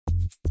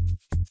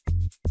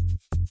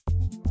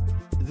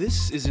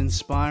This is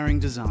Inspiring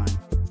Design,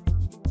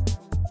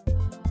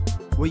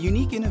 where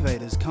unique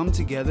innovators come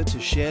together to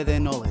share their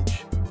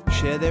knowledge,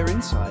 share their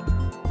insight,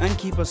 and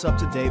keep us up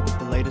to date with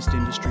the latest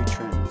industry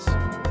trends.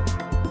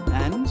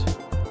 And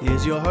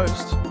here's your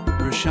host,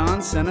 Roshan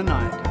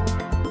Senanayake.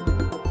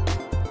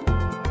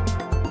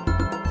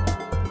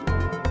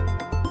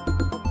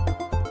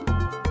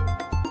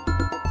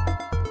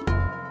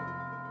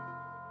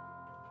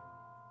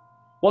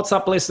 What's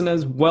up,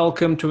 listeners?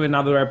 Welcome to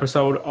another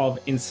episode of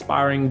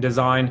Inspiring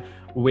Design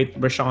with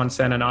Roshan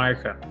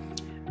Senanayake.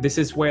 This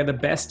is where the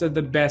best of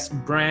the best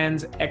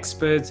brands,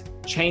 experts,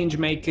 change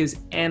makers,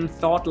 and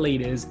thought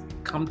leaders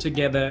come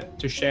together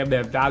to share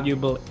their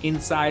valuable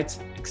insights,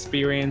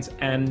 experience,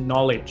 and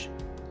knowledge.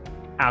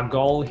 Our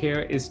goal here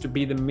is to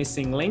be the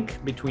missing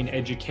link between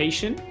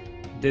education,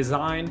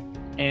 design,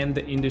 and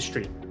the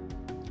industry.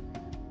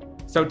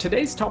 So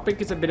today's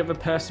topic is a bit of a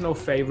personal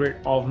favorite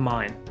of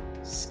mine,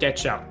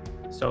 SketchUp.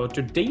 So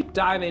to deep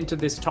dive into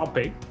this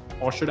topic,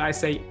 or should I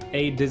say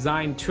a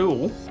design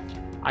tool,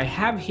 I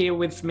have here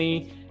with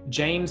me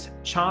James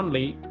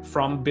Charnley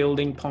from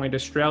Building Point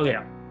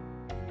Australia.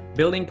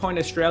 Building Point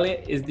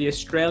Australia is the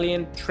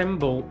Australian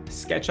Trimble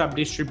SketchUp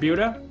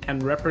distributor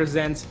and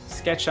represents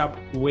SketchUp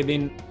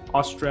within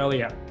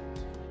Australia.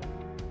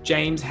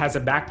 James has a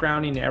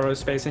background in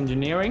aerospace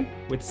engineering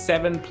with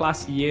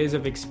 7+ years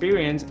of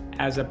experience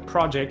as a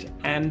project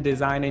and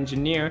design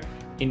engineer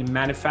in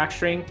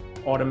manufacturing,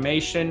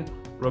 automation,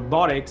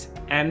 robotics,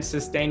 and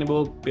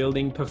sustainable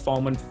building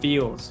performance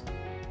fields.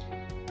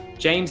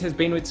 James has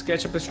been with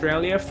SketchUp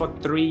Australia for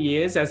 3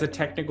 years as a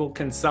technical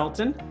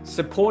consultant,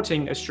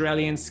 supporting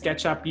Australian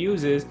SketchUp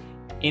users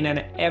in an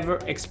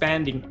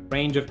ever-expanding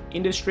range of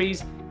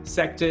industries,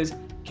 sectors,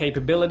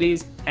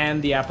 capabilities,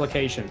 and the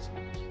applications.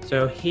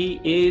 So he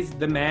is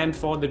the man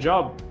for the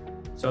job.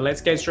 So let's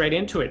get straight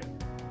into it.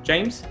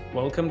 James,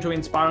 welcome to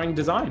Inspiring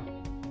Design.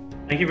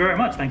 Thank you very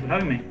much. Thanks for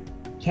having me.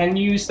 Can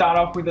you start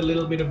off with a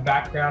little bit of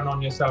background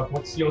on yourself?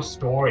 What's your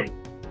story?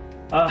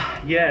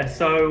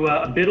 So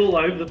a bit all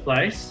over the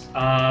place.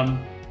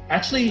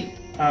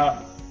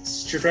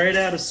 Straight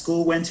out of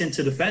school, went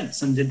into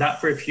defense and did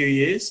that for a few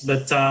years,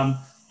 but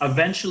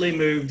eventually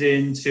moved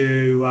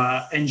into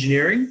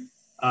engineering,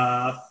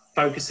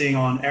 focusing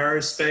on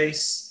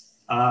aerospace.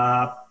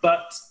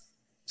 But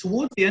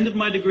towards the end of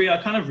my degree,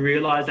 I kind of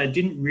realized I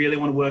didn't really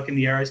want to work in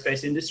the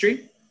aerospace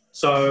industry.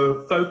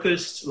 So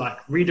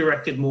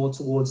redirected more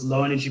towards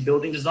low energy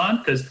building design,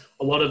 because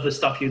a lot of the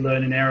stuff you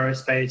learn in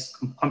aerospace,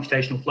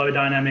 computational flow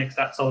dynamics,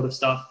 that sort of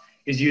stuff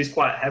is used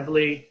quite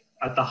heavily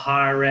at the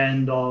higher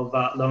end of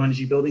low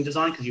energy building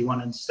design, because you want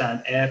to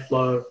understand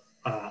airflow,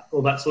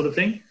 all that sort of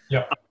thing.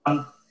 Yeah.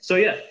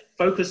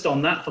 Focused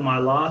on that for my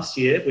last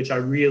year, which I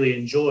really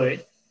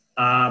enjoyed.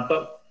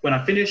 But when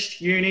I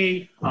finished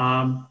uni,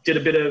 did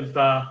a bit of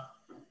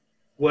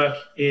work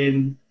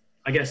in,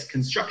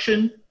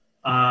 construction.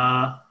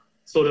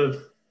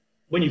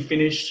 When you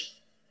finish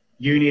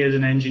uni as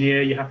an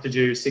engineer, you have to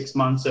do 6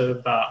 months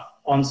of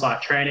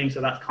on-site training.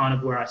 So that's kind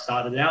of where I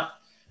started out.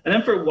 And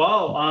then for a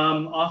while,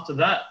 after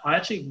that, I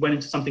actually went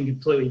into something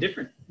completely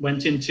different.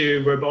 Went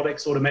into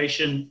robotics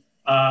automation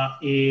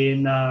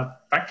in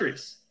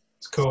factories.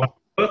 It's cool. So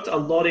I worked a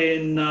lot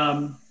in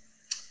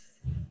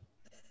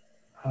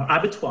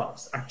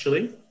abattoirs,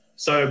 actually.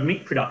 So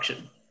meat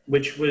production,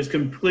 which was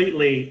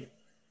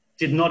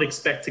did not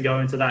expect to go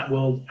into that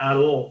world at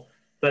all.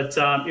 But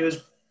it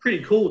was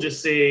pretty cool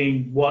just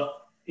seeing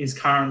what is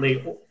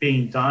currently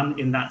being done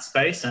in that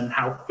space and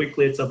how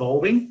quickly it's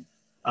evolving.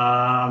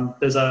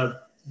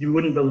 You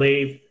wouldn't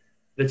believe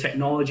the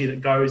technology that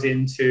goes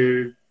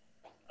into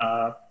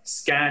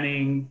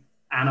scanning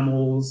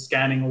animals,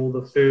 scanning all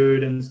the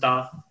food and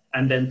stuff,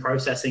 and then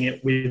processing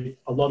it with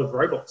a lot of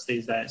robots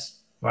these days.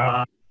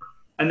 Wow.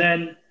 And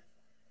then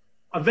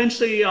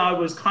eventually I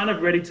was kind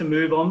of ready to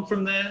move on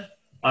from there.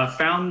 I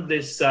found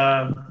this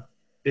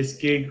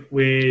gig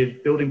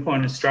with Building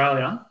Point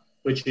Australia,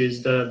 which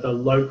is the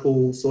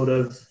local sort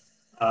of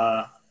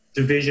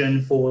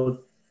division for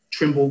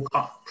Trimble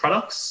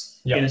products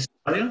in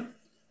Australia.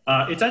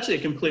 It's actually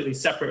a completely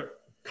separate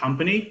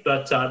company,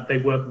 but they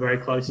work very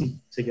closely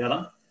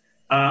together.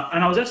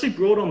 And I was actually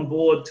brought on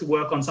board to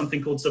work on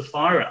something called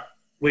Sapphira,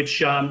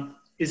 which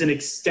is an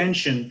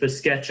extension for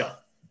SketchUp.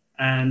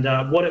 And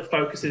what it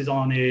focuses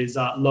on is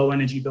low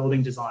energy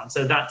building design.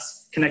 So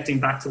that's connecting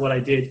back to what I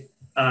did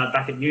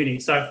back at uni.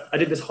 So I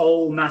did this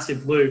whole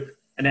massive loop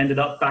and ended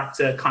up back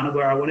to kind of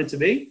where I wanted to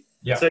be.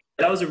 Yeah. So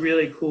that was a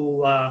really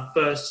cool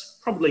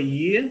first probably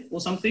year or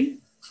something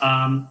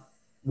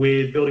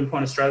with Building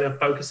Point Australia,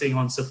 focusing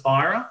on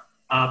Sapphira.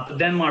 But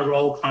then my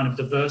role kind of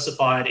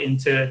diversified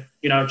into,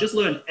 just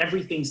learn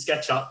everything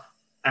SketchUp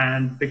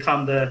and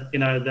become the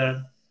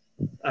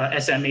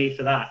SME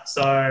for that.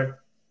 So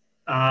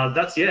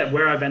that's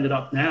where I've ended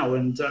up now.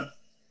 And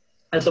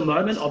at the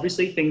moment,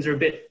 obviously things are a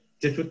bit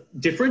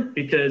different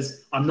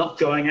because I'm not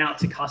going out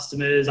to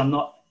customers. I'm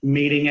not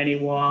meeting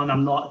anyone.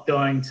 I'm not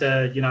going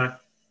to,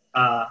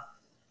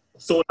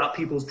 sort out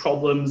people's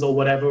problems or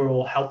whatever,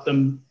 or help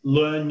them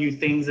learn new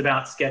things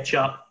about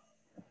SketchUp.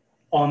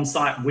 on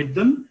site with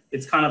them.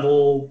 It's kind of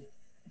all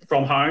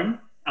from home,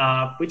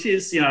 which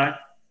is,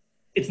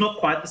 it's not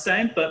quite the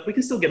same, but we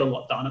can still get a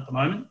lot done at the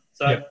moment.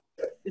 So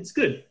it's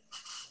good.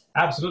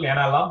 Absolutely. And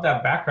I love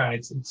that background.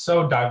 It's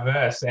so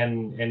diverse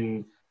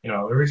and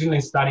originally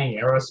studying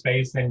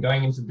aerospace, then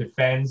going into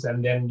defense,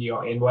 and then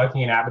in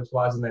working in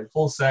abattoirs, and then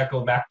full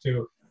circle back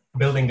to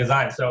building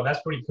design. So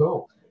that's pretty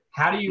cool.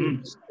 How do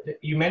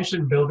you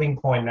mentioned Building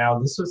Point. Now,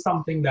 this was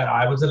something that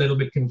I was a little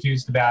bit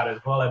confused about as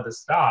well at the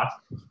start.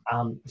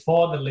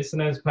 For the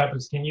listeners'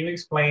 purpose, can you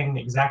explain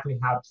exactly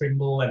how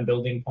Trimble and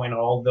Building Point,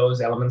 all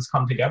those elements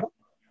come together?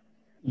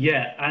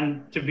 Yeah,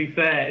 and to be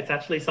fair, it's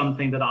actually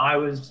something that I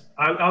was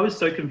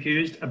so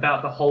confused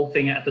about the whole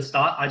thing at the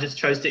start. I just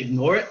chose to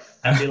ignore it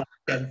and be like,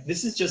 okay,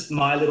 this is just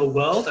my little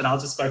world and I'll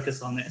just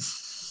focus on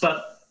this.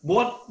 But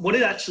what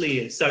it actually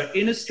is, so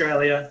in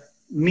Australia,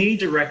 me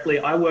directly,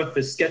 I work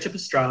for SketchUp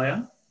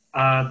Australia,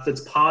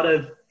 that's part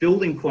of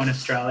Building Point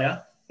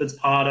Australia, that's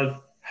part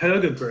of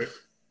Herger Group.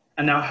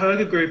 And now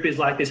Herger Group is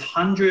like this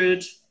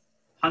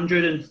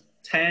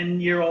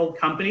 110-year-old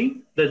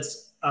company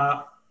that's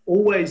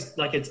always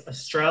like it's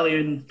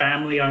Australian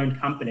family-owned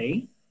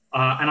company.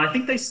 And I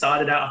think they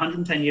started out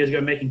 110 years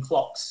ago making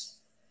clocks.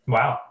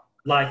 Wow.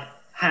 Like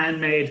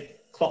handmade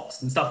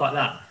clocks and stuff like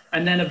that.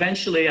 And then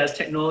eventually as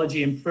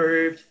technology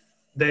improved,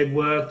 they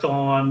worked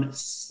on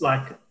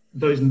like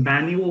those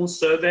manual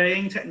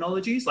surveying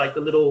technologies, like the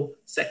little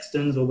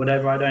sextants or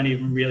whatever. I don't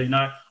even really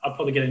know. I'll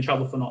probably get in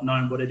trouble for not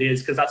knowing what it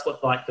is, because that's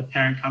what like the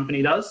parent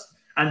company does.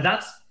 And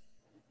that's,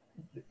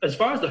 as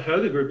far as the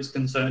Herger Group is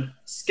concerned,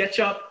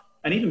 SketchUp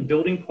and even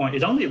Building Point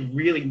is only a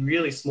really,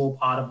 really small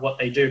part of what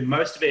they do.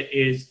 Most of it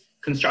is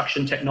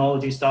construction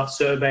technology stuff,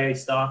 survey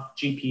stuff,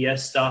 GPS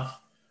stuff.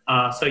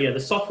 So yeah, the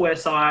software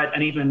side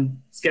and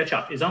even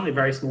SketchUp is only a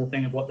very small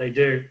thing of what they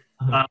do.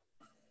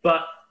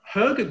 But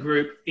Herger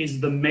Group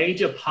is the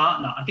major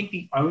partner, I think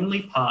the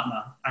only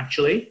partner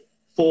actually,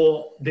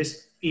 for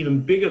this even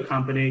bigger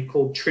company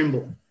called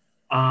Trimble,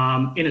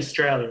 in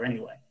Australia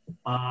anyway.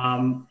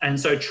 And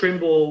so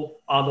Trimble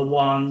are the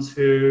ones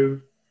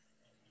who,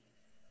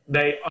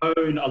 they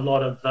own a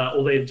lot of,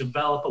 or they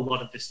develop a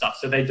lot of this stuff.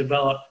 So they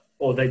develop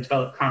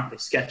currently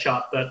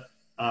SketchUp, but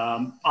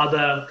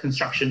other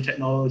construction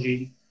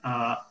technology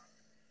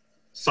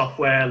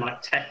software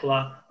like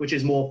Tekla, which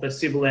is more for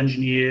civil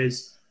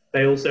engineers.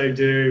 They also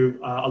do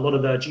a lot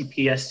of the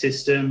GPS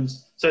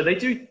systems. So they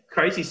do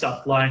crazy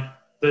stuff like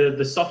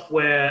the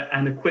software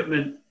and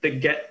equipment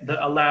that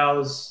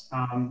allows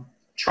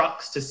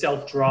trucks to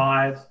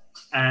self-drive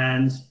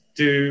and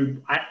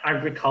do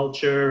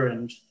agriculture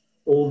and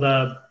all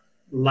the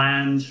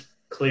land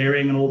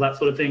clearing and all that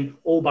sort of thing,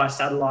 all by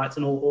satellites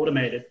and all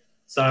automated.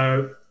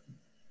 So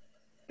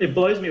it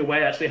blows me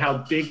away actually how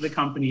big the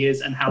company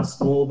is and how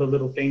small the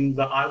little thing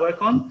that I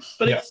work on.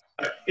 But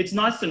it's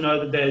nice to know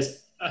that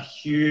there's a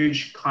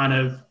huge kind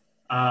of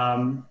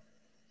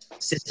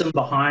system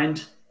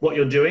behind what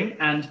you're doing,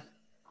 and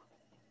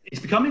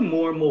it's becoming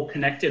more and more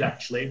connected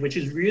actually, which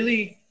is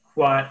really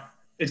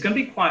it's going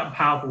to be quite a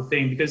powerful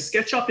thing, because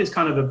SketchUp is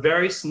kind of a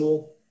very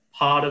small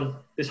part of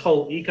this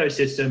whole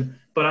ecosystem.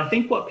 But I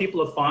think what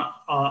people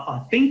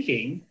are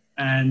thinking,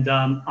 and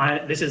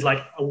this is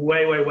like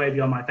way, way, way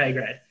beyond my pay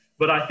grade,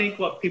 but I think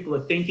what people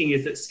are thinking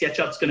is that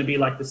SketchUp's going to be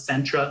like the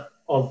center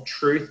of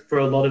truth for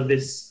a lot of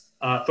this,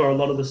 for a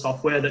lot of the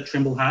software that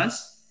Trimble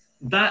has.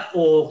 That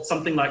or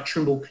something like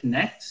Trimble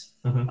Connect.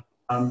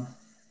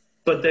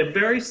 But they're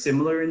very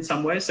similar in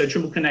some ways. So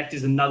Trimble Connect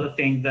is another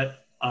thing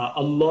that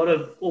a lot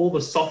of all the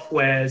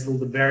softwares, all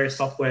the various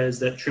softwares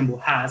that Trimble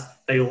has,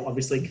 they all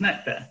obviously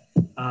connect there.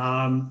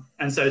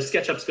 And so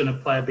SketchUp's going to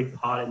play a big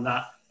part in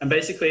that. And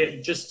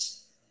basically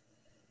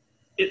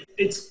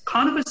it's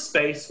kind of a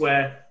space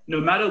where no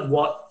matter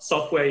what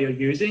software you're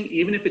using,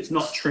 even if it's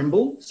not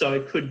Trimble, so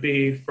it could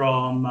be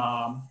from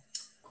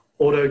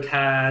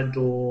AutoCAD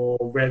or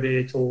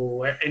Revit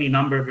or any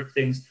number of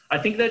things, I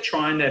think they're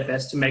trying their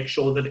best to make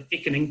sure that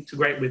it can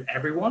integrate with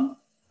everyone,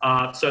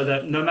 so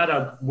that no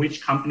matter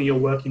which company you're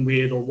working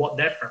with or what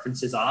their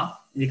preferences are,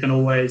 you can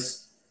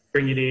always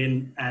bring it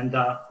in and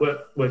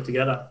work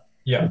together.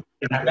 Yeah,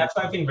 and that's,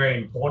 I think,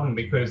 very important,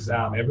 because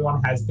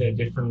everyone has their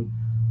different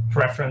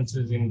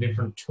preferences in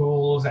different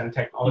tools and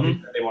technologies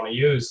that they want to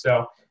use.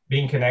 So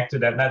being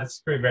connected,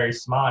 that's very, very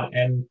smart.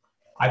 And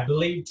I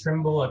believe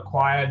Trimble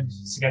acquired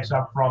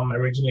SketchUp from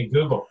originally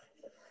Google.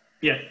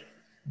 Yeah.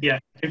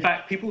 In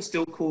fact, people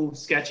still call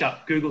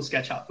SketchUp Google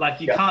SketchUp.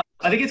 Like you can't,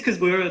 I think it's because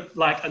we were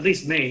like, at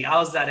least me, I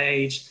was that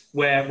age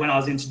where when I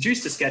was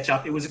introduced to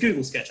SketchUp, it was a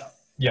Google SketchUp.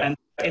 Yeah. And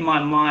in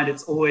my mind,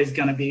 it's always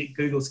going to be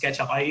Google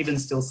SketchUp. I even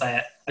still say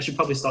it. I should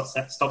probably stop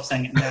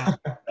saying it now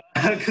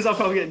because I'll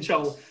probably get in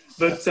trouble.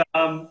 But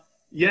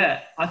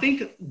I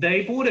think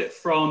they bought it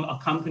from a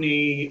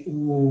company,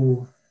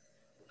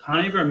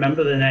 can't even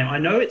remember the name. I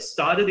know it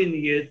started in the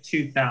year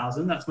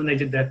 2000. That's when they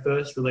did their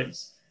first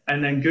release.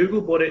 And then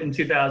Google bought it in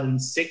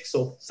 2006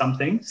 or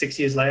something, 6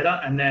 years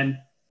later. And then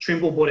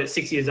Trimble bought it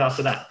 6 years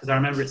after that, because I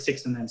remember it's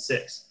 6 and then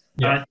 6.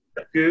 Yeah. And I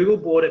think Google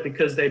bought it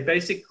because they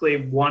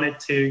basically wanted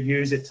to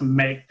use it to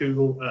make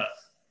Google Earth.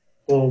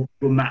 or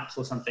Google Maps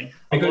or something.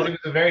 Because it was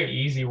a very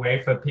easy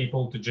way for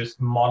people to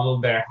just model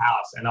their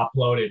house and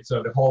upload it,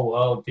 so the whole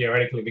world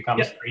theoretically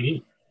becomes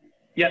 3D.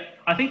 Yeah,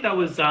 I think that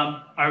was.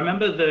 I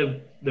remember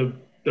the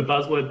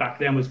buzzword back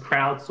then was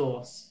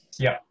crowdsource.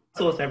 Yeah,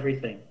 source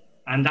everything,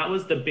 and that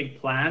was the big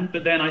plan.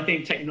 But then I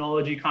think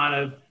technology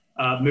kind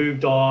of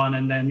moved on,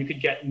 and then you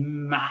could get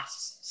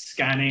mass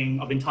scanning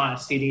of entire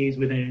cities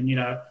within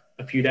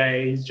a few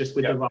days, just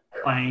with the right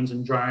planes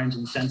and drones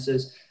and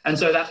sensors. And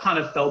so that kind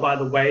of fell by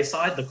the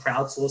wayside, the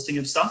crowdsourcing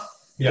of stuff,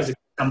 because it's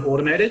become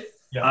automated.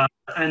 Yeah.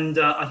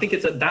 I think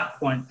it's at that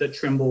point that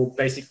Trimble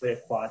basically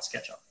acquired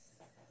SketchUp.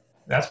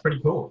 That's pretty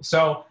cool.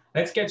 So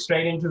let's get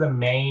straight into the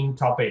main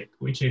topic,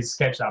 which is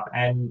SketchUp.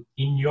 And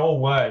in your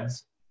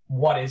words,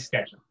 what is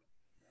SketchUp?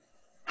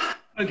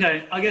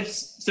 Okay, I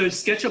guess, so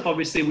SketchUp,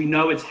 obviously, we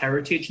know its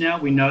heritage now.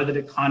 We know that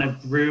it kind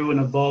of grew and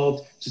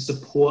evolved to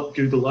support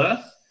Google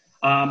Earth.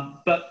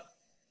 But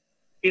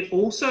it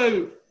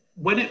also,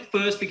 when it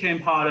first became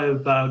part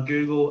of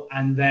Google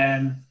and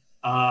then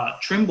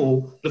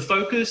Trimble, the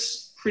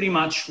focus pretty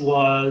much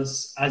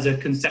was as a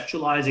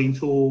conceptualizing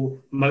tool,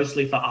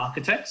 mostly for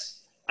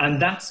architects.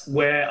 And that's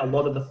where a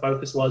lot of the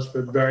focus was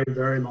for a very,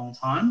 very long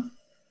time.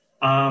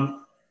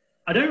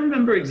 I don't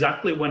remember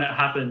exactly when it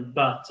happened,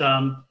 but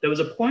there was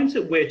a point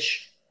at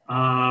which,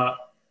 I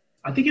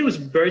think it was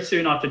very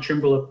soon after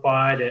Trimble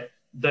acquired it,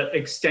 that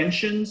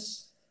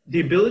extensions, the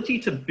ability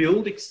to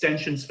build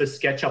extensions for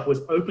SketchUp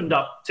was opened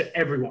up to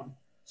everyone.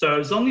 So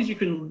as long as you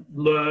can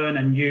learn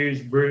and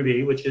use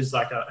Ruby, which is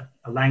like a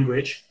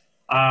language,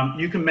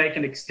 you can make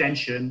an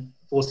extension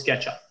for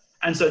SketchUp.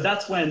 And so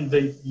that's when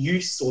the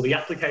use or the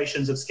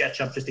applications of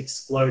SketchUp just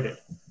exploded.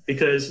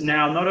 Because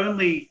now not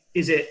only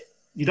is it,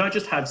 you don't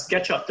just have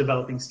SketchUp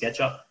developing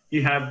SketchUp,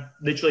 you have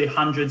literally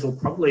hundreds or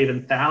probably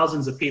even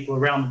thousands of people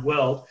around the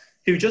world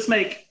who just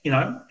make,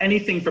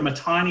 anything from a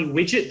tiny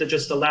widget that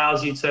just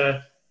allows you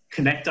to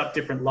connect up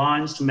different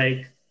lines to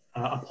make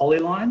a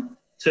polyline,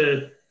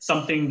 to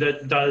something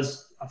that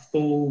does a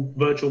full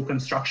virtual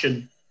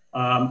construction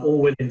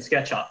all within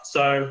SketchUp.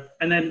 So,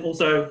 and then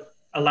also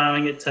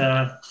allowing it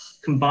to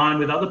combine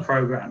with other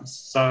programs.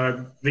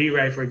 So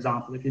V-Ray, for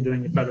example, if you're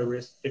doing a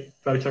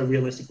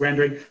photorealistic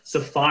rendering,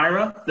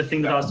 Saphira, the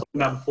thing that I was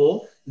talking about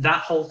before,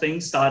 that whole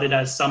thing started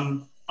as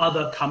some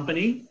other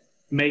company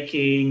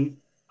making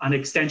an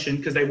extension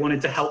because they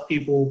wanted to help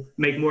people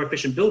make more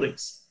efficient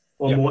buildings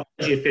or more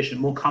energy efficient,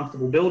 more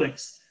comfortable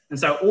buildings. And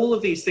so all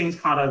of these things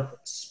kind of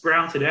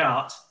sprouted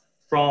out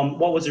from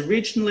what was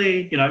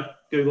originally,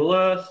 Google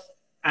Earth,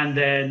 and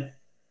then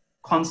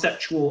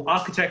conceptual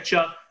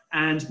architecture.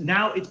 And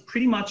now it's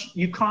pretty much,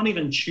 you can't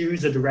even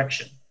choose a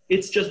direction.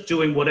 It's just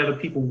doing whatever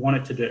people want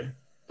it to do.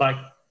 Like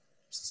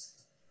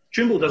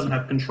Trimble doesn't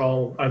have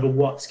control over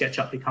what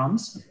SketchUp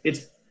becomes.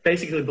 It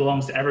basically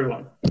belongs to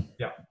everyone.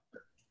 Yeah.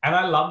 And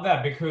I love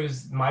that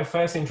because my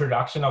first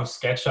introduction of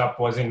SketchUp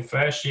was in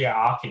first year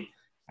Archi.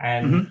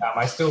 And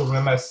I still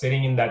remember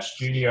sitting in that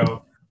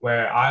studio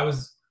where I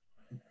was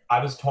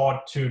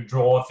taught to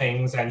draw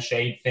things and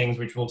shade things,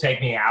 which will take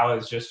me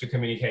hours just to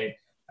communicate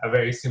a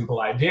very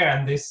simple idea.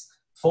 And this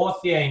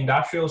fourth year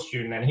industrial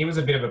student, and he was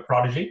a bit of a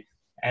prodigy,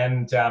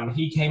 and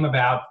he came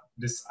about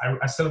this,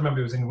 I still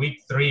remember it was in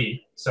week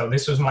 3. So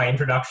this was my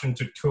introduction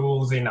to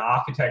tools in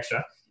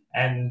architecture.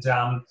 And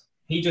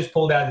he just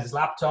pulled out his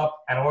laptop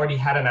and already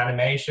had an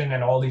animation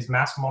and all these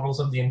mass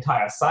models of the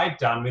entire site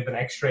done with an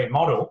X-ray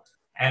model.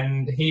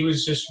 And he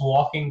was just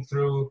walking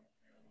through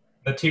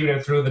the tutor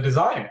through the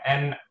design.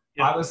 And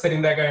I was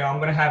sitting there going, I'm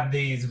going to have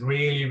these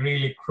really,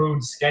 really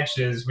crude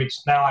sketches, which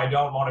now I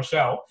don't want to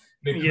show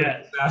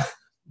because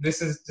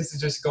this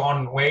is just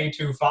gone way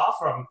too far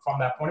from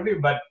that point of view.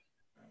 But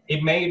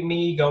it made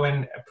me go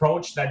and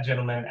approach that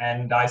gentleman,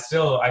 and I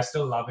still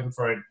love him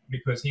for it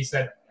because he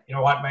said, you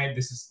know what, mate,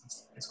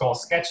 it's called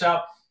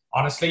SketchUp.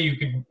 Honestly, you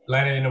could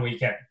learn it in a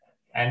weekend.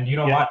 And you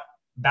know what?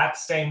 That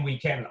same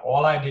weekend,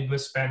 all I did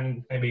was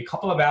spend maybe a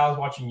couple of hours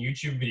watching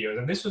YouTube videos.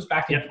 And this was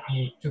back in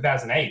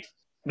 2008.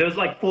 There was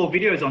like 4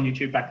 videos on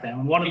YouTube back then.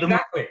 And one of them...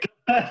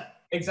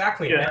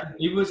 Exactly. Yeah. And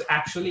it was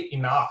actually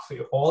enough.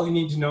 All you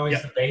need to know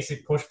is the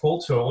basic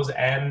push-pull tools.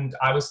 And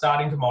I was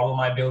starting to model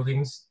my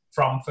buildings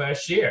from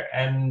first year.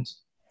 And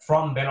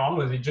from then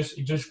onwards, it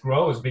just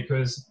grows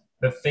because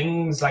the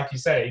things, like you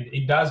said,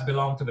 it does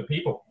belong to the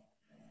people.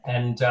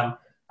 And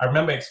I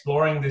remember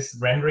exploring this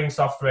rendering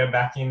software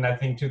back in, I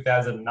think,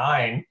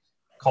 2009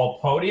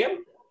 called Podium.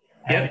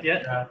 And,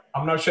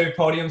 I'm not sure if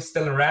Podium's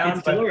still around.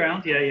 It's still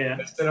around,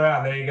 It's still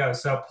around, there you go.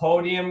 So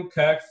Podium,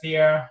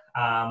 Kirkthea,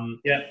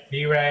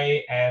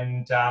 V-Ray,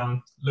 and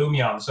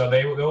Lumion. So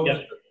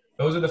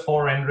those are the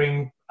 4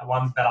 rendering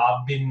ones that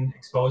I've been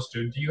exposed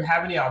to. Do you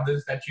have any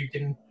others that you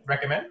can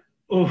recommend?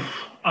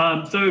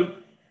 So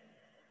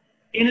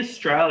in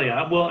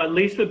Australia, well, at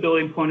least for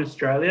Building Point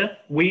Australia,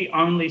 we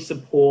only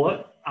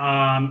support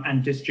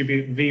and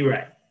distribute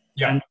V-Ray.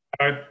 And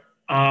so,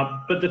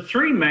 but the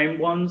 3 main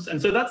ones,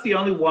 and so that's the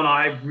only one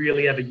I've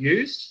really ever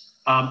used.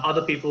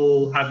 Other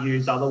people have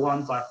used other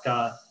ones, like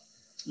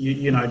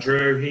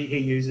Drew, he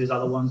uses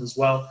other ones as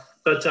well.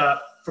 But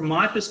from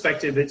my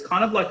perspective, it's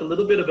kind of like a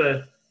little bit of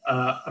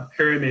a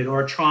pyramid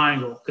or a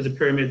triangle, because a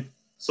pyramid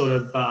sort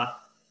of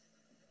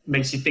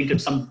makes you think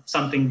of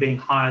something being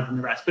higher than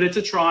the rest. But it's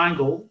a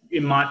triangle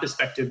in my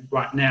perspective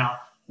right now.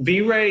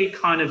 V-Ray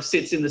kind of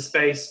sits in the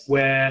space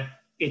where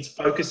it's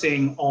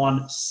focusing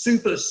on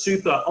super,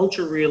 super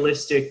ultra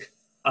realistic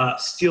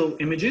still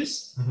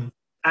images. Mm-hmm.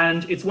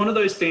 And it's one of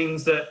those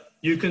things that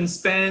you can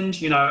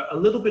spend, a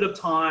little bit of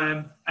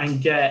time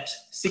and get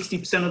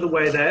 60% of the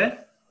way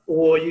there,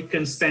 or you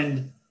can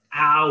spend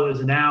hours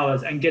and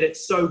hours and get it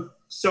so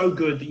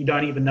good that you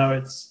don't even know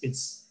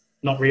it's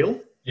not real.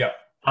 Yeah.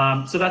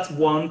 So that's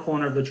one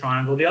corner of the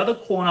triangle. The other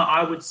corner,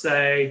 I would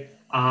say,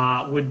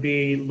 would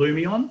be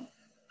Lumion.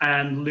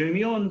 And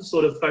Lumion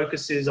sort of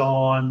focuses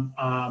on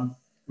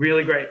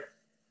really great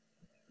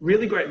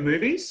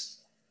movies,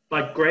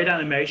 like great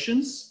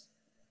animations.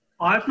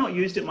 I've not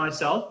used it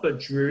myself,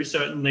 but Drew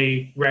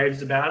certainly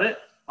raves about it.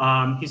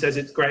 He says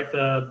it's great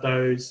for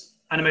those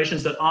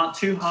animations that aren't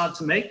too hard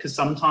to make, because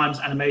sometimes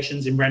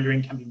animations in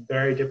rendering can be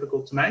very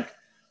difficult to make.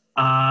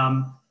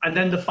 And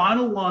then the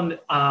final one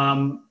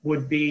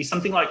would be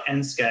something like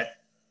Enscape.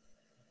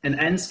 And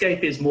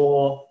Enscape is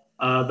more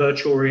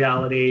virtual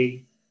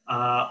reality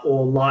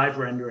or live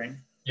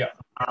rendering. Yeah.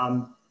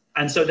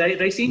 And so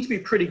they seem to be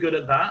pretty good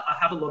at that. I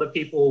have a lot of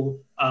people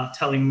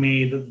telling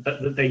me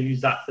that they use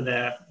that for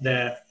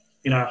their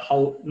not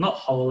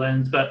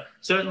HoloLens, but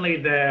certainly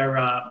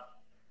their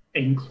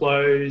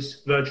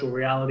enclosed virtual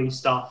reality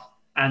stuff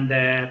and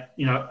their,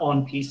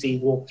 on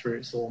PC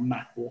walkthroughs or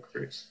Mac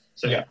walkthroughs.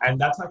 So yeah, and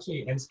that's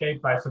actually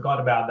Enscape. I forgot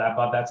about that,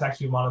 but that's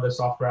actually one of the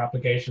software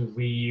applications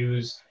we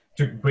use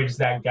to bridge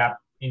that gap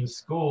in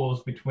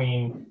schools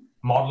between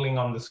modeling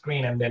on the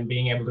screen and then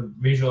being able to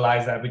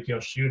visualize that with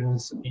your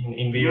students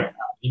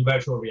in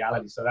virtual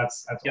reality. So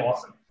that's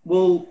awesome.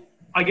 Well,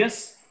 I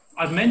guess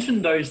I've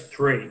mentioned those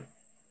three,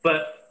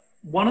 but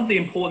one of the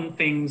important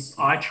things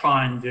I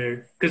try and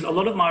do, because a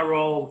lot of my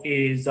role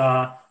is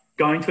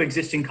going to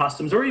existing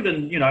customers or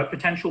even,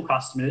 potential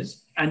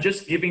customers and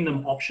just giving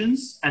them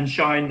options and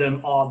showing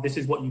them, this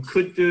is what you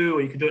could do,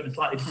 or you could do it in a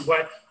slightly different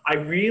way. I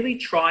really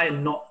try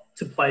and not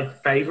to play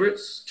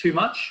favorites too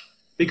much,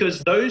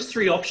 because those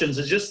three options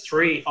are just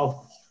three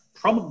of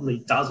probably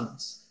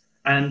dozens.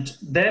 And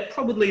they're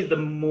probably the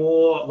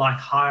more like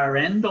higher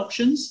end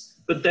options,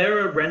 but there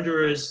are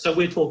renderers. So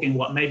we're talking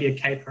maybe a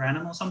K per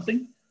annum or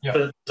something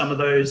for some of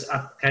those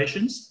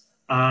applications.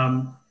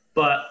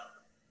 But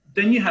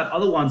then you have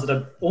other ones that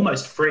are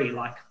almost free.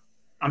 Like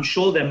I'm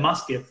sure there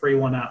must be a free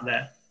one out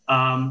there.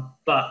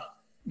 But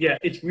yeah,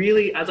 it's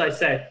really, as I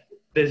say,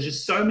 there's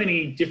just so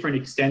many different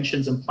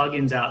extensions and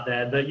plugins out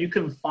there that you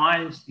can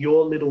find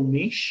your little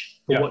niche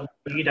for what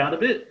you need out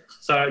of it.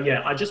 So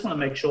yeah, I just want to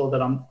make sure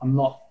that I'm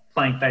not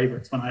playing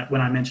favorites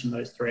when I mention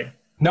those three.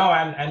 No,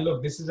 and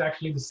look, this is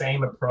actually the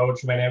same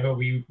approach whenever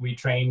we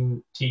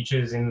train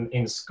teachers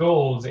in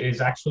schools, is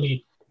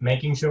actually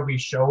making sure we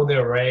show the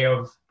array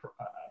of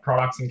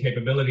products and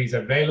capabilities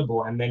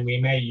available, and then we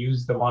may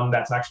use the one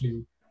that's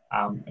actually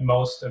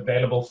most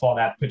available for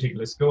that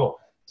particular school.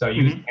 So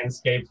use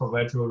Enscape for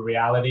virtual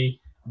reality,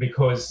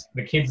 because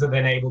the kids are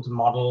then able to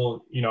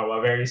model,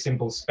 a very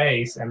simple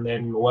space and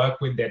then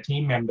work with their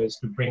team members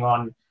to bring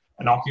on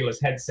an Oculus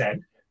headset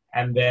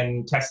and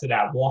then test it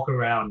out, walk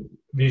around,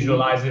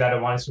 visualize it at a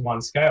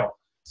 1:1 scale.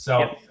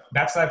 So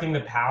that's, I think,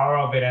 the power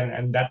of it.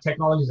 And that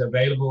technology is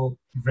available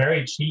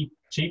very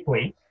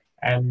cheaply.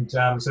 And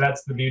so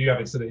that's the beauty of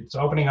it. So it's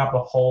opening up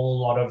a whole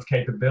lot of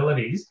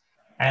capabilities.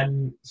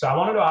 And so I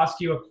wanted to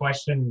ask you a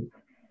question.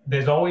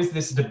 There's always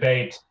this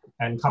debate,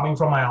 and coming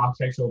from my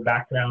architectural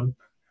background,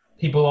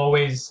 people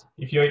always,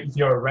 if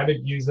you're a Revit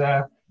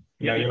user,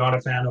 you're not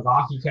a fan of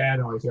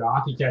ArchiCAD, or if you're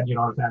ArchiCAD, you're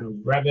not a fan of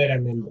Revit.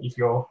 And then if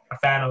you're a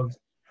fan of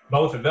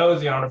both of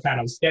those, you're not a fan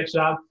of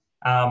SketchUp.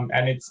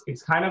 And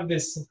it's kind of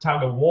this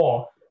tug of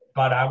war.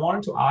 But I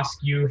wanted to ask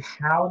you,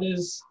 how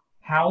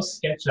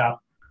SketchUp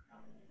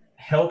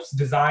helps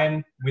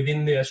design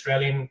within the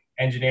Australian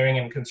engineering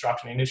and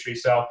construction industry?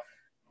 So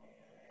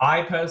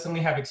I personally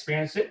have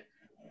experienced it,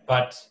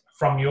 but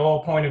from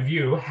your point of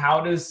view,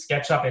 how does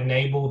SketchUp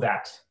enable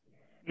that?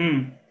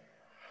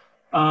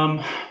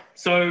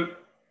 So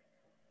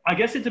I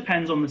guess it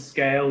depends on the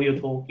scale you're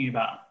talking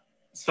about.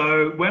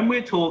 So when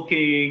we're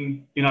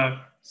talking,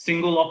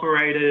 single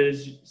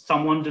operators,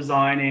 someone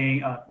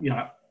designing,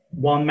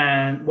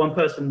 one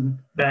person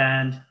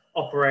band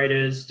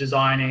operators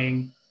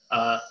designing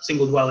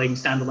single dwelling,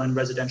 standalone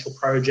residential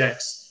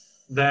projects,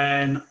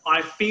 then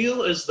I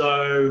feel as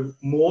though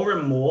more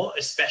and more,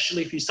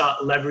 especially if you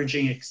start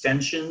leveraging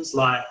extensions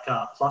like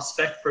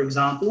PlusSpec, for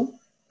example,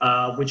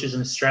 which is an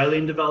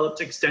Australian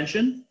developed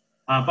extension.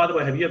 By the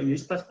way, have you ever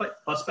used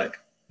PlusSpec?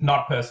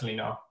 Not personally,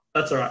 no.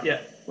 That's all right, yeah.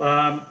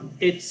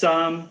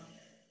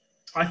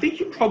 I think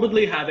you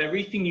probably have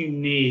everything you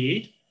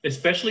need,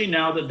 especially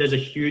now that there's a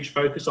huge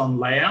focus on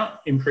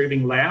layout,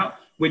 improving layout,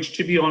 which,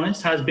 to be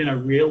honest, has been a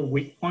real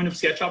weak point of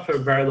SketchUp for a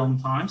very long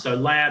time. So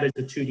layout is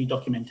the 2D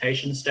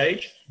documentation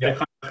stage. They're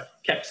kind of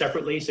kept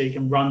separately, so you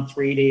can run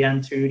 3D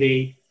and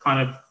 2D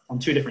kind of on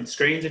two different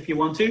screens if you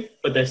want to,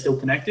 but they're still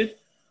connected.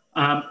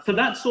 For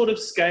that sort of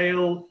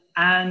scale,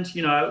 And,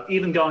 you know,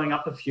 even going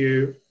up a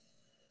few,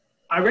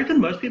 I reckon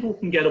most people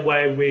can get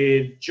away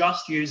with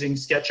just using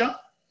SketchUp,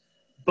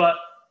 but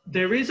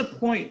there is a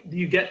point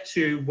you get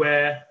to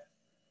where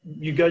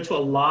you go to a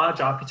large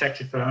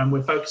architecture firm, and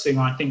we're focusing,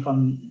 I think,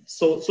 on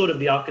sort of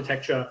the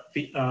architecture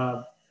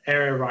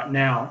area right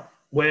now,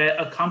 where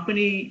a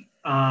company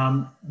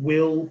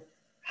will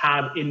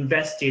have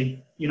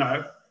invested, you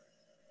know,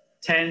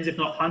 tens, if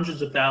not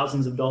hundreds of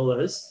thousands of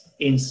dollars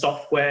in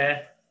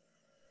software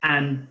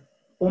and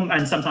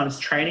sometimes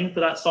training for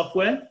that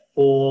software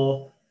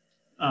for,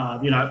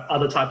 you know,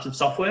 other types of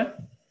software.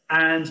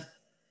 And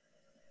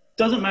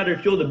doesn't matter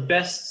if you're the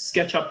best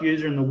SketchUp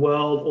user in the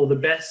world or the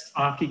best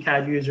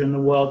ArchiCAD user in the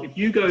world. If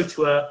you go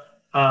to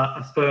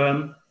a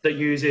firm that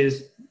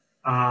uses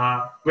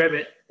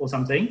Revit or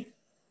something,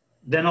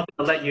 they're not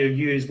going to let you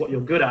use what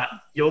you're good at.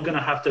 You're going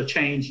to have to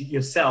change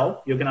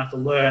yourself. You're going to have to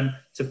learn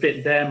to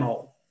fit their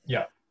mold.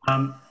 Yeah.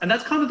 And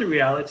that's kind of the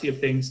reality of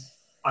things.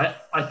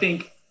 I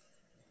think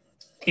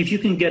if you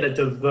can get a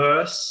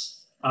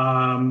diverse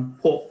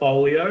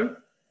portfolio,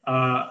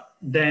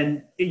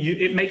 then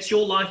it makes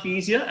your life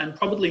easier, and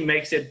probably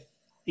makes it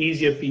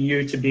easier for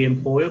you to be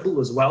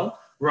employable as well,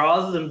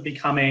 rather than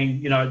becoming,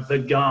 you know, the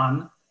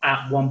gun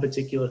at one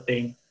particular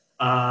thing.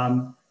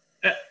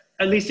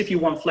 At least if you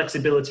want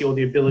flexibility or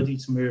the ability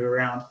to move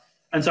around.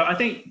 And so I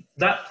think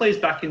that plays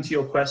back into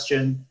your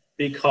question,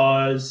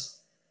 because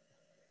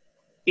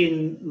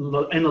in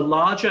the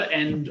larger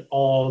end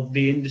of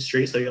the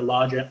industry, so your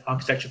larger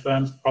architecture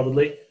firms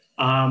probably,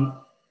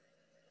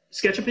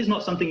 SketchUp is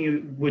not something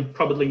you would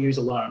probably use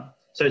alone.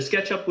 So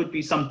SketchUp would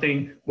be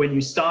something when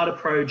you start a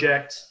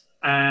project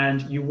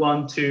and you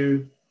want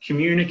to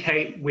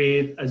communicate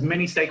with as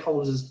many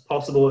stakeholders as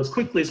possible, as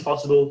quickly as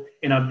possible,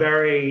 in a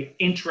very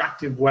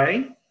interactive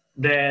way,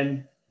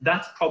 then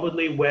that's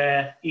probably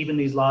where even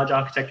these large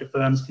architecture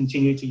firms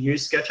continue to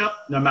use SketchUp,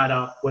 no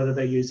matter whether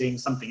they're using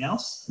something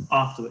else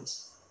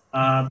afterwards.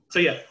 So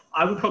yeah,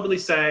 I would probably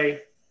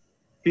say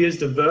be as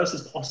diverse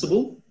as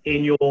possible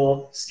in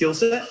your skill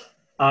set,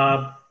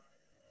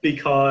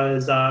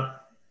 because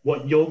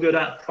what you're good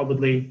at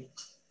probably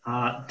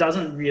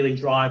doesn't really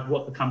drive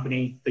what the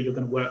company that you're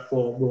going to work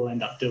for will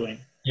end up doing.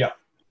 Yeah,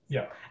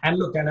 yeah. And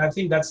look, and I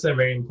think that's a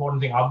very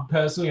important thing. I've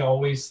personally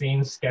always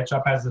seen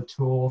SketchUp as a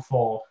tool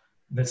for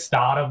the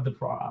start of the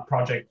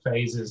project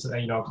phases,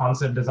 you know,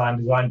 concept design,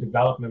 design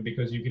development,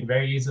 because you can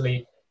very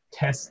easily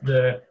test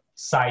the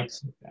site,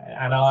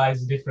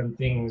 analyze different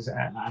things,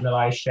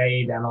 analyze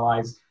shade,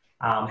 analyze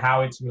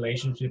how its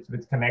relationships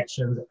with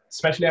connections,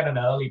 especially at an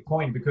early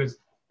point, because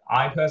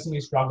I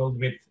personally struggled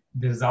with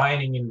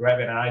designing in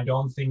Revit, and I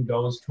don't think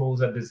those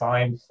tools are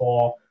designed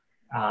for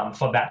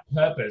that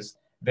purpose.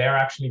 They're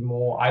actually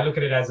more, I look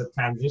at it as a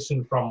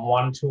transition from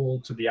one tool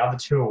to the other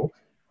tool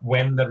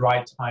when the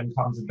right time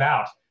comes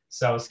about.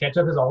 So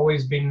SketchUp has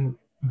always been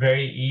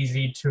very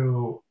easy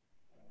to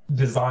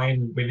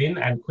design within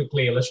and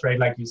quickly illustrate,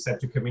 like you said,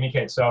 to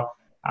communicate. So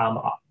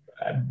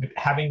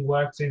having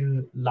worked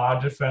in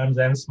larger firms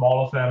and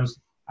smaller firms,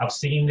 I've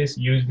seen this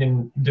used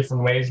in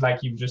different ways,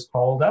 like you've just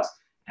told us.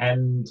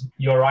 And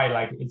you're right,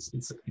 like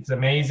it's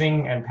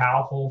amazing and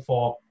powerful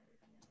for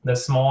the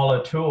smaller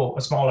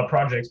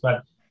projects.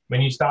 But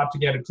when you start to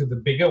get it to the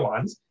bigger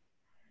ones,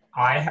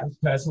 I have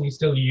personally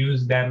still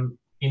used them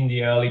in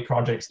the early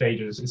project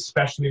stages,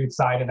 especially with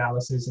site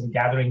analysis and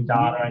gathering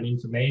data and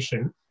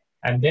information.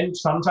 And then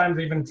sometimes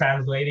even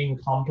translating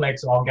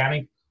complex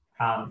organic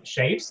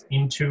shapes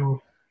into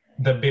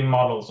the BIM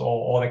models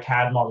or the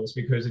CAD models,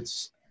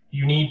 because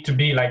you need to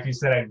be, like you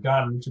said, a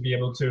gun to be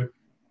able to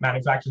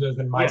manufacture those,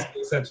 and my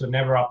skill sets are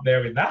never up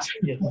there with that.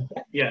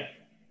 Yeah.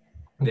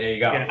 There you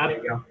go. Yeah, there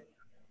you go.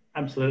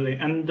 Absolutely.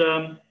 And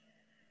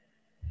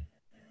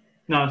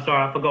no,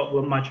 sorry, I forgot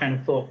my train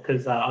of thought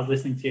because I was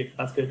listening to you.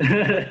 That's good.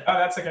 Oh,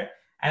 that's okay.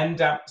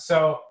 And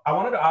so I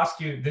wanted to ask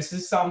you, this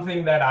is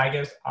something that I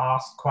get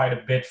asked quite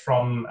a bit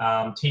from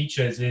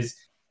teachers, is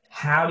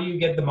how do you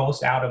get the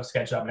most out of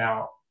SketchUp?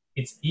 Now,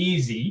 it's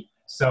easy,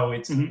 so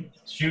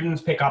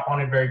students pick up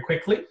on it very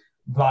quickly,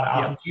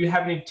 but do you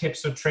have any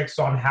tips or tricks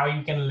on how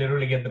you can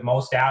literally get the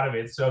most out of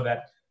it so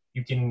that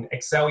you can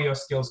excel your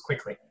skills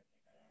quickly?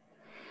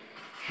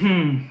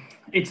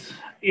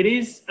 It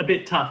is a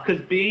bit tough,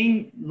 because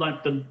being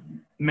like the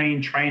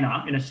main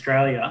trainer in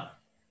Australia,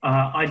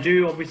 I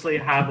do obviously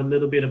have a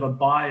little bit of a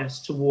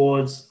bias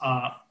towards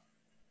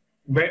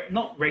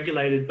not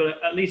regulated,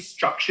 but at least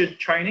structured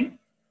training.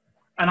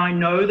 And I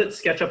know that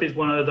SketchUp is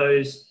one of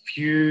those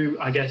few,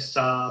 I guess,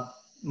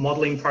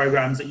 modeling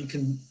programs that you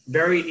can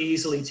very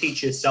easily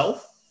teach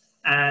yourself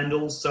and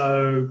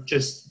also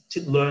just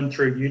to learn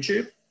through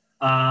YouTube.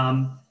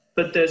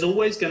 But there's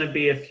always going to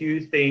be a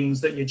few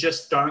things that you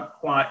just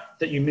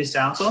that you miss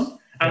out on.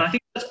 And I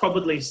think that's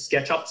probably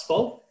SketchUp's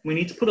fault. We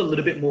need to put a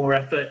little bit more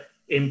effort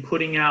in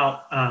putting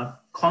out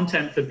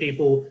content for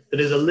people that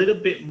is a little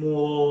bit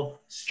more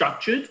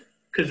structured,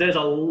 because there's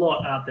a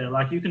lot out there.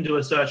 Like, you can do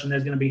a search and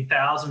there's going to be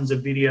thousands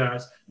of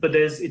videos, but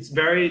there's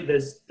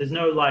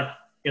no like,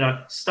 you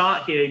know,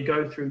 start here,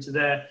 go through to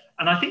there.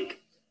 And I think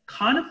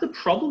kind of the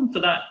problem for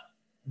that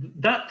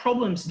that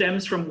problem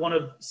stems from one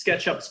of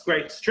SketchUp's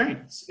great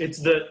strengths. It's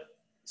that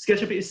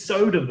SketchUp is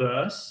so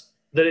diverse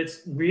that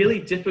it's really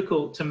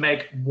difficult to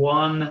make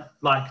one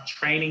like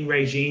training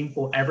regime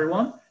for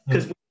everyone,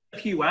 because within a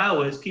few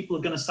hours, people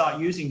are going to start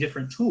using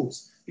different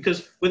tools,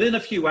 because within a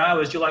few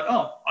hours, you're like,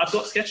 oh, I've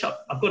got SketchUp,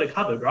 I've got it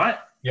covered, right?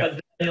 Yeah. But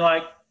then you're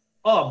like,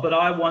 oh, but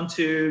I want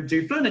to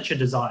do furniture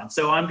design.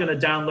 So I'm going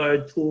to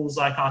download tools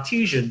like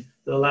Artesian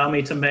that allow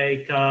me to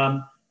make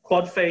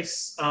quad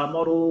face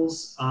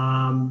models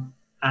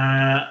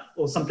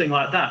or something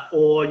like that.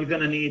 Or you're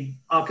going to need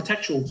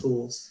architectural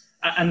tools.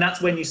 And that's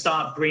when you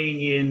start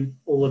bringing in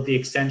all of the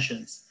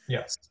extensions.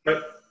 Yeah.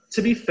 So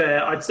to be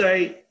fair, I'd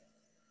say,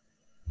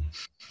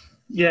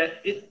 yeah,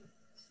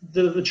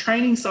 the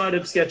training side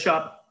of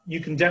SketchUp, you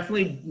can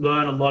definitely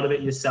learn a lot of it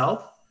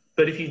yourself.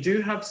 But if you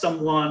do have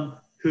someone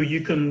who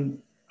you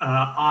can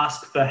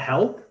ask for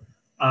help,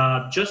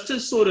 just to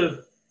sort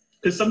of,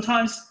 because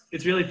sometimes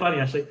it's really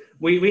funny actually.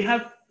 We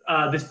have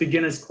this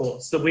beginner's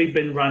course that we've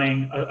been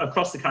running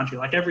across the country.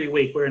 Like every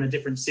week we're in a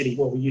different city,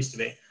 well, we used to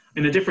be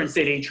in a different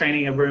city,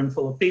 training a room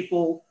full of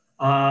people.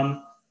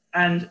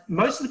 And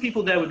most of the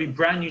people there would be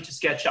brand new to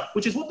SketchUp,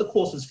 which is what the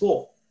course is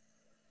for.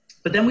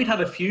 But then we'd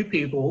have a few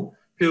people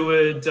who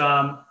would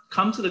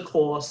come to the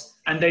course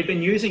and they've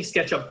been using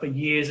SketchUp for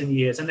years and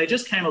years. And they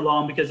just came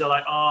along because they're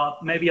like, oh,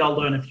 maybe I'll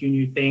learn a few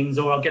new things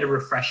or I'll get a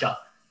refresher.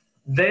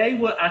 They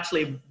were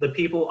actually the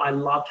people I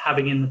loved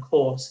having in the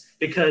course,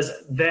 because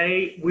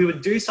we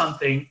would do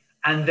something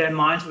and their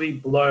minds would be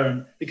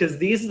blown, because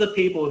these are the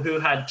people who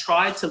had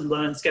tried to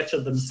learn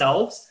SketchUp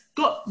themselves,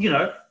 got,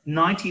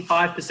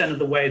 95% of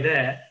the way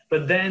there,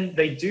 but then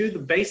they do the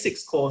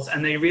basics course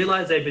and they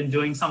realize they've been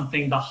doing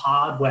something the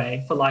hard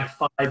way for like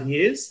 5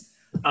 years.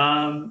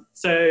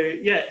 So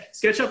yeah,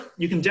 SketchUp,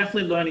 you can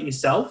definitely learn it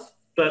yourself,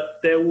 but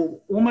there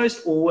will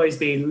almost always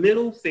be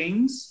little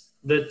things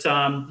that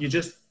you're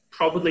just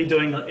probably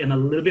doing in a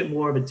little bit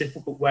more of a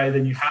difficult way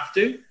than you have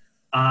to.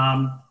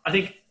 I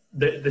think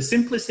the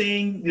simplest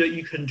thing that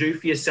you can do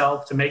for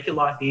yourself to make your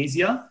life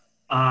easier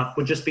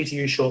would just be to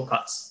use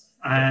shortcuts.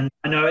 And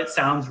I know it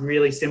sounds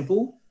really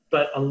simple,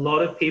 but a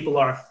lot of people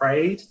are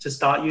afraid to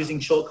start using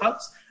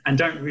shortcuts and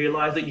don't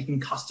realize that you can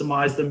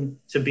customize them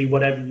to be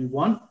whatever you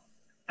want.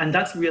 And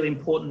that's really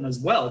important as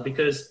well,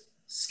 because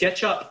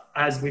SketchUp,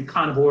 as we've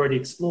kind of already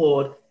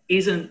explored,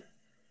 isn't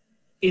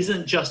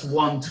just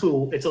one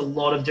tool. It's a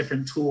lot of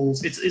different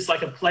tools. It's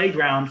like a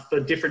playground for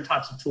different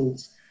types of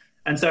tools.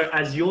 And so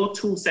as your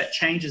tool set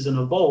changes and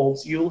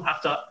evolves, you'll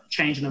have to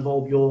change and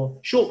evolve your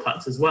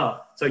shortcuts as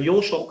well. So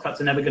your shortcuts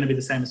are never going to be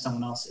the same as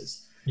someone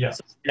else's. Yeah.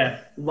 So,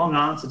 yeah, long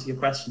answer to your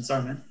question.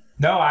 Sorry, man.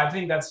 No, I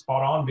think that's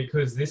spot on,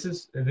 because this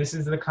is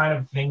the kind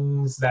of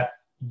things that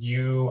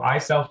I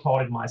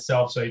self-taught it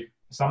myself. So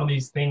some of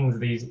these things,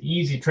 these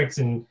easy tricks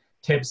and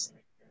tips,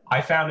 I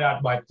found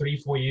out by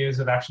 3-4 years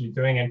of actually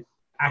doing it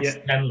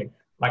accidentally. Yeah.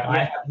 Like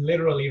I have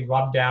literally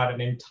rubbed out an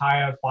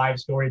entire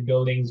 5-story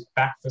building's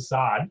back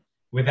facade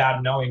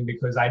without knowing,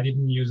 because I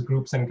didn't use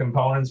groups and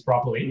components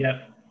properly.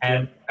 Yeah.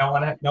 And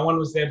no one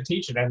was there to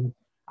teach it. And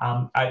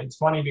it's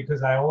funny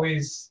because I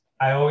always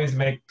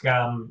make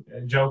a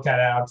joke at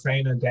our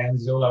trainer, Dan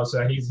Zullo.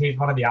 So he's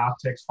one of the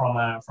architects from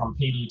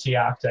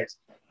PDT Architects.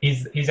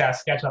 He's our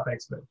SketchUp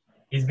expert.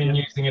 He's been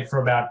using it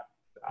for about,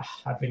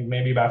 I think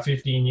maybe about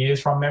 15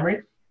 years from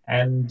memory.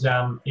 And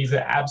he's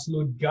an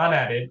absolute gun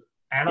at it.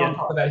 And on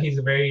top of that, he's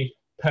a very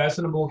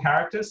personable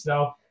character.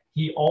 So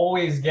he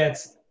always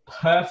gets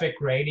perfect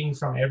ratings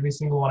from every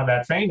single one of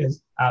our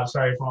trainers,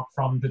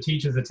 from the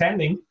teachers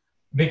attending,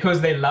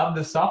 because they love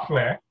the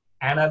software.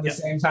 And at the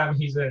same time,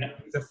 he's a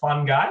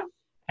fun guy.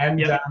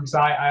 And so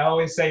I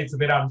always say it's a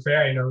bit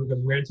unfair,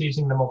 because we're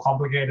teaching the more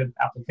complicated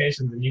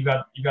applications, and you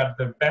got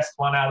the best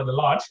one out of the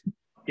lot.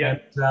 Yeah.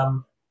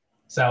 And,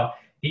 so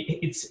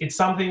it's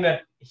something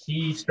that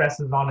he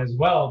stresses on as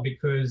well,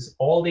 because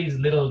all these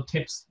little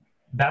tips,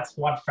 that's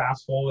what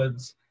fast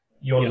forwards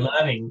your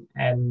learning,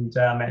 and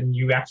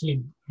you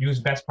actually use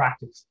best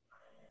practice.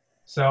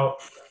 So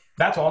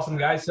that's awesome,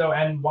 guys. So,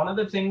 and one of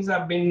the things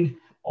I've been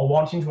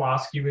wanting to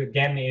ask you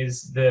again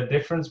is the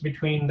difference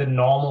between the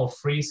normal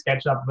free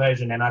SketchUp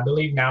version, and I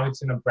believe now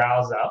it's in a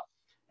browser.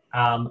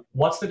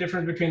 What's the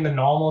difference between the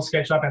normal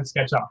SketchUp and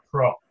SketchUp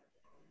Pro?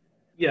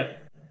 Yeah.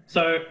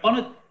 So on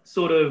a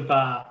sort of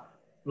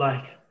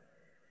like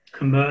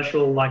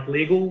commercial, like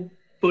legal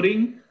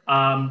footing,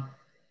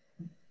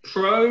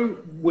 Pro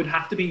would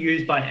have to be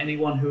used by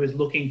anyone who is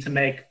looking to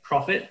make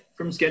profit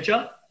from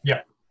SketchUp.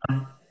 Yeah.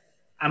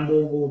 And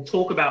we'll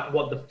talk about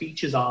what the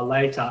features are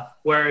later,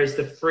 whereas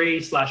the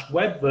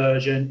free/web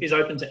version is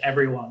open to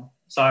everyone.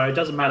 So it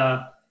doesn't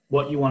matter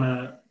what you want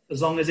to,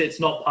 as long as it's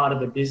not part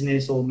of a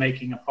business or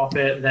making a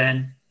profit,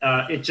 then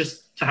it's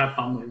just to have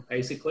fun with,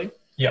 basically.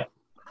 Yeah.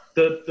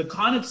 The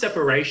kind of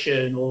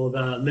separation or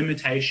the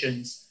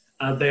limitations,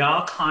 they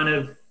are kind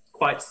of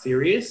quite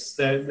serious.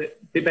 They're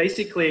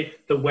basically,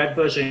 the web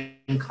version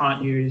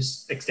can't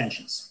use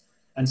extensions.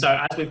 And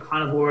so as we've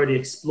kind of already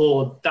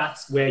explored,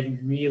 that's where you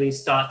really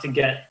start to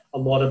get a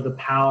lot of the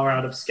power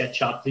out of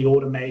SketchUp, the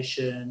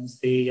automations,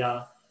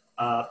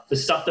 the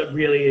stuff that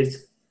really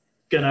is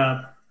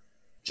gonna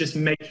just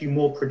make you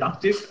more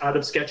productive out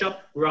of SketchUp,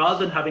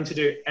 rather than having to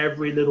do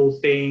every little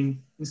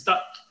thing and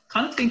start.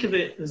 Kind of think of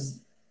it as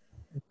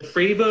the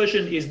free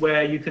version is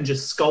where you can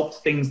just sculpt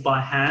things by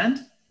hand,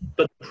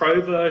 but the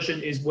pro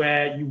version is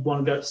where you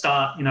want to go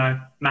start,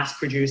 mass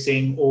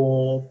producing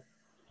or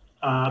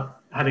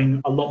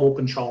having a lot more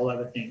control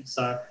over things.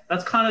 So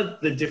that's kind of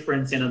the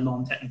difference in a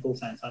non-technical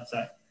sense, I'd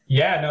say.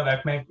 Yeah, no,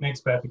 that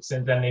makes perfect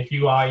sense. And if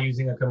you are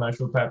using a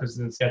commercial purpose,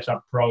 then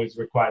SketchUp Pro is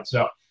required.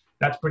 So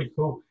that's pretty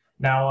cool.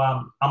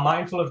 Now, I'm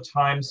mindful of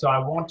time, so I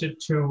wanted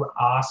to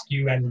ask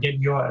you and get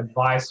your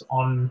advice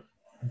on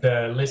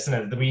the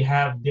listeners. We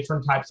have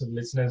different types of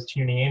listeners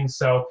tuning in.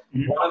 So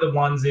one of the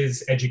ones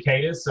is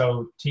educators,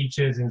 so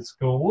teachers in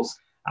schools.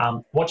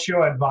 What's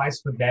your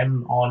advice for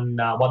them on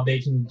what they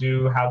can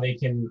do,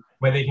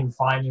 where they can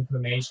find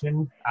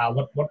information?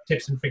 What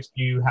tips and tricks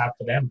do you have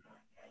for them?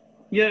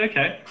 Yeah,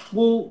 okay.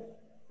 Well,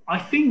 I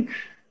think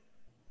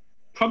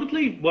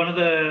probably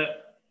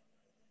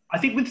I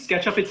think with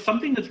SketchUp, it's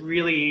something that's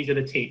really easy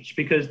to teach,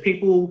 because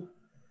people,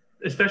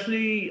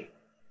 especially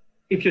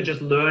if you're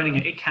just learning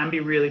it, it can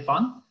be really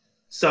fun.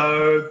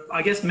 So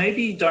I guess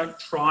maybe don't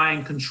try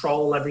and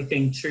control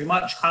everything too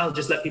much. Kind of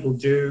just let people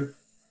do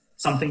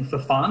something for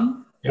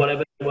fun. Yep.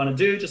 Whatever they want to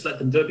do, just let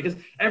them do it, because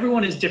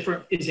everyone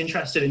is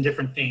interested in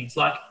different things.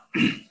 Like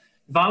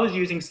if I was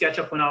using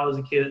SketchUp when I was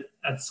a kid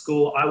at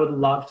school, I would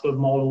love to have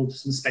modeled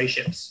some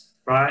spaceships,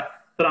 right?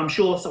 But I'm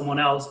sure someone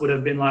else would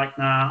have been like,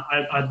 nah,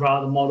 I'd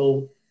rather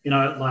model,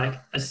 like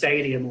a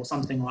stadium or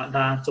something like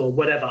that, or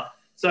whatever.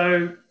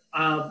 So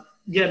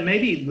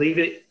maybe leave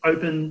it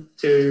open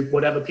to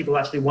whatever people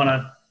actually want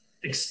to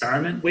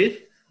experiment with,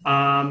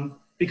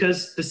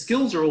 because the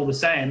skills are all the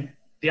same,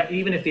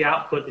 even if the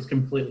output is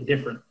completely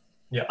different.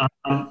 Yeah.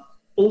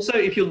 Also,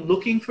 if you're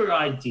looking for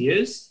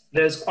ideas,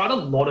 there's quite a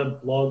lot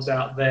of blogs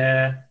out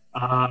there.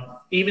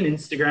 Even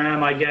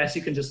Instagram, I guess,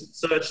 you can just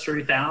search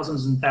through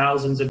thousands and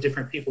thousands of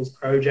different people's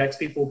projects.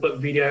 People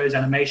put videos,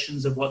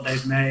 animations of what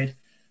they've made.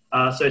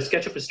 So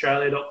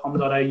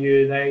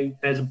sketchupaustralia.com.au,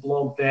 there's a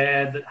blog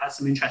there that has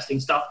some interesting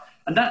stuff.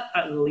 And that,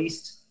 at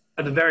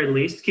the very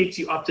least, keeps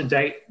you up to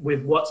date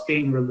with what's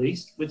being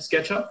released with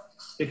SketchUp.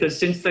 Because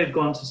since they've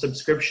gone to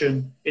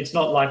subscription, it's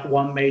not like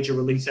one major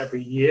release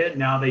every year.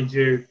 Now they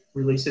do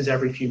releases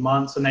every few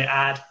months, and they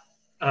add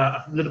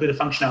a little bit of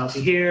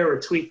functionality here or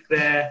a tweak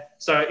there.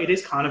 So it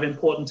is kind of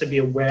important to be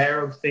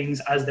aware of things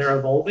as they're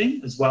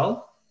evolving as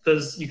well,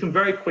 because you can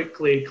very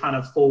quickly kind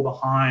of fall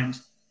behind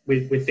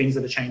with things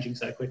that are changing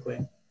so quickly.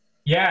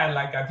 Yeah, and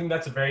I think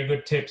that's a very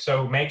good tip.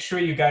 So make sure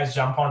you guys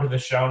jump onto the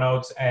show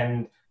notes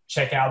and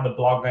check out the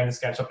blog and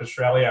SketchUp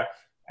Australia.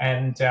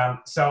 And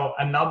so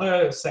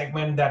another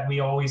segment that we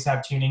always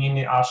have tuning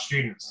in are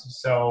students.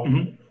 So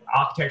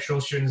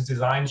architectural students,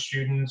 design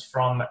students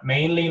from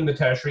mainly in the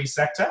tertiary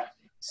sector.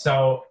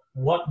 So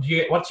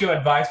what's your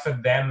advice for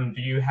them?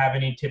 Do you have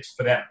any tips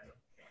for them?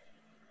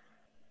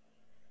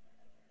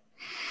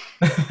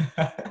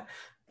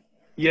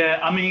 Yeah,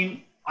 I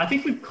mean, I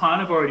think we've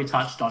kind of already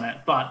touched on it,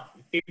 but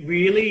it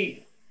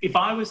really, if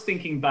I was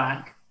thinking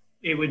back,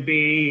 it would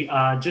be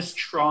just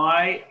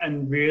try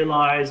and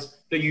realize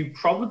that you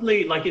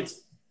probably,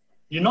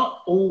 you're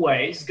not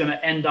always going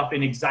to end up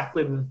in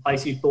exactly the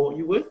place you thought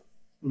you would.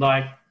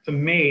 Like for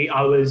me,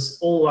 I was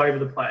all over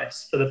the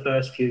place for the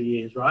first few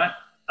years, right?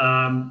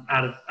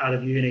 Out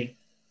of uni,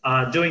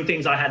 doing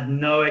things I had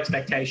no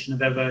expectation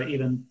of ever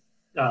even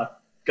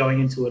going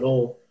into at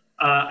all.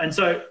 And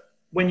so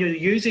when you're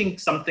using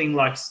something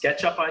like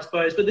SketchUp, I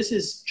suppose, but this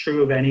is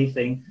true of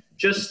anything,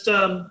 just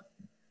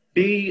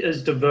be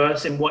as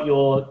diverse in what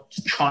you're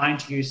trying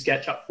to use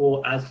SketchUp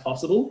for as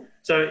possible.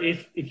 So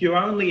if you're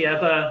only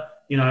ever,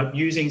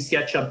 using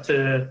SketchUp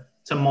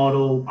to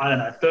model, I don't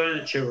know,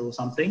 furniture or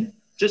something,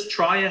 just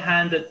try your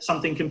hand at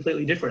something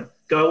completely different.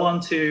 Go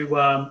on to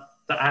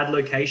the add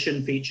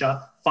location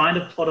feature, find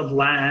a plot of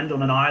land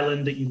on an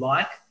island that you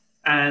like,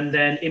 and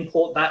then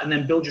import that and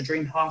then build your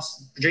dream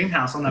house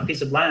on that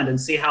piece of land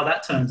and see how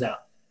that turns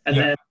out. And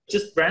then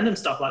just random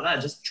stuff like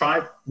that. Just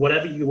try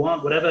whatever you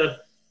want, whatever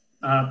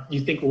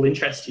you think will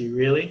interest you,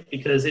 really,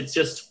 because it's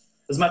just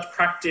as much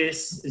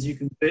practice as you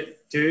can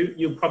do,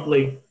 you'll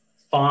probably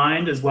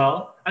find as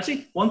well.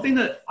 Actually, one thing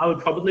that I would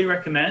probably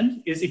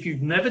recommend is if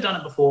you've never done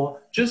it before,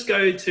 just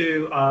go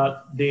to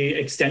the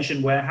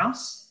extension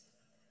warehouse.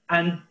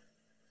 And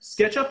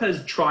SketchUp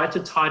has tried to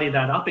tidy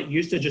that up. It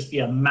used to just be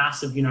a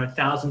massive,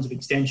 thousands of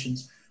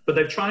extensions, but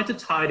they've tried to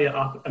tidy it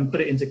up and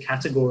put it into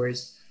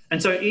categories.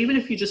 And so even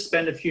if you just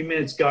spend a few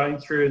minutes going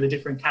through the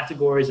different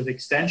categories of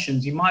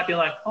extensions, you might be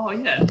like, oh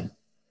yeah,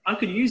 I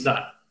could use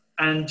that,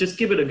 and just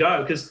give it a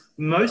go. Because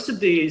most of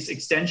these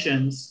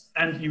extensions,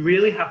 and you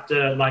really have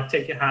to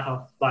tip your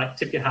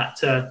hat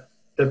to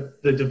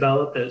the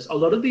developers. A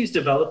lot of these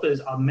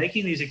developers are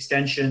making these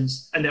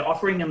extensions and they're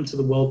offering them to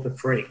the world for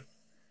free.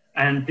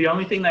 And the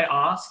only thing they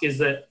ask is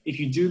that if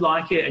you do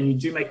like it and you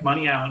do make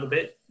money out of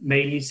it,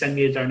 maybe send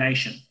me a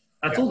donation.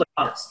 That's all they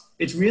ask.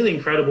 It's really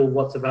incredible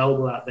what's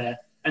available out there.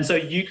 And so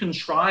you can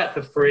try it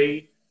for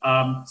free,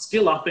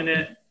 skill up in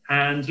it,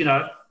 and,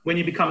 when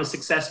you become a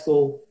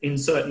successful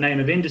insert name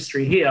of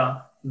industry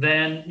here,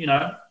 then,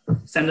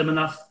 send them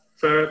enough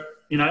for,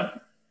 a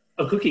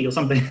cookie or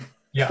something.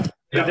 Yeah.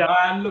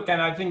 And look,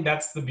 and I think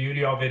that's the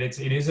beauty of it.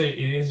 It is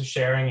a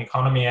sharing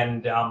economy,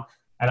 and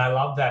I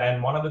love that.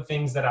 And one of the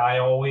things that I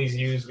always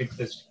use with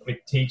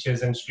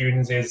teachers and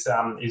students is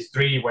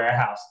 3D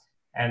Warehouse.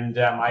 And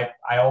I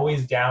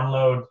always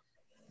download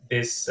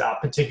this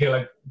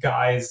particular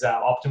guy's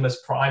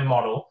Optimus Prime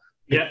model.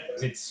 Yeah,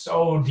 it's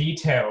so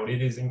detailed.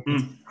 It is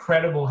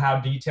incredible how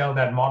detailed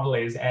that model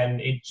is, and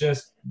it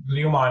just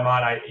blew my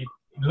mind. It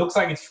looks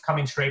like it's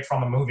coming straight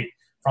from the movie.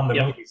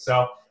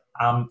 So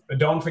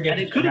don't forget.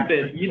 And it could have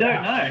been. You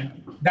don't know.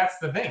 That's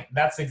the thing.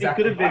 That's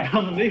exactly. It could have been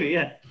from the movie.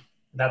 Yeah.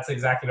 That's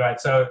exactly right.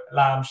 So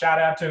shout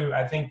out to,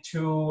 I think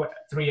 2-3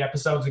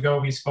 episodes ago,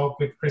 we spoke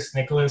with Chris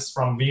Nicholas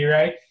from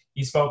V-Ray.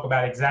 He spoke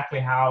about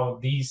exactly how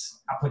these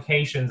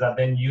applications are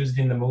then used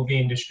in the movie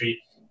industry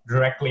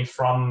directly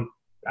from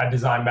a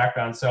design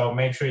background. So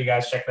make sure you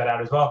guys check that out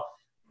as well.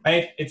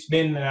 Mate, it's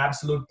been an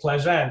absolute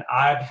pleasure, and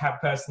I have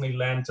personally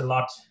learned a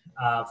lot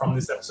from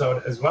this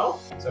episode as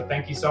well. So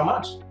thank you so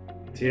much.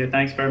 Yeah,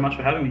 thanks very much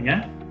for having me.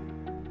 Yeah.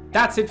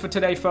 That's it for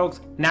today,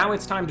 folks. Now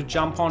it's time to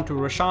jump on to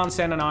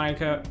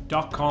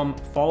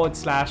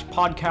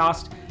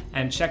rashansenanayake.com/podcast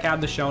and check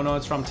out the show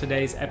notes from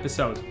today's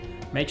episode.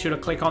 Make sure to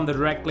click on the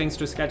direct links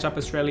to SketchUp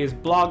Australia's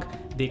blog,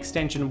 the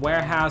Extension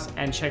Warehouse,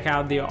 and check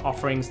out the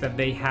offerings that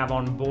they have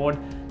on board.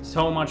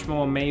 So much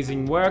more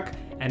amazing work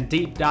and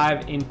deep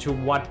dive into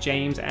what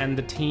James and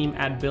the team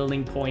at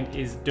Building Point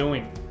is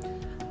doing.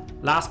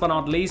 Last but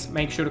not least,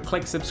 make sure to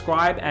click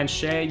subscribe and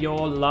share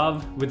your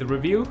love with a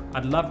review.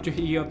 I'd love to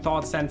hear your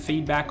thoughts and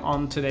feedback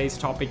on today's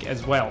topic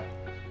as well.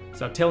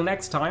 So till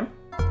next time,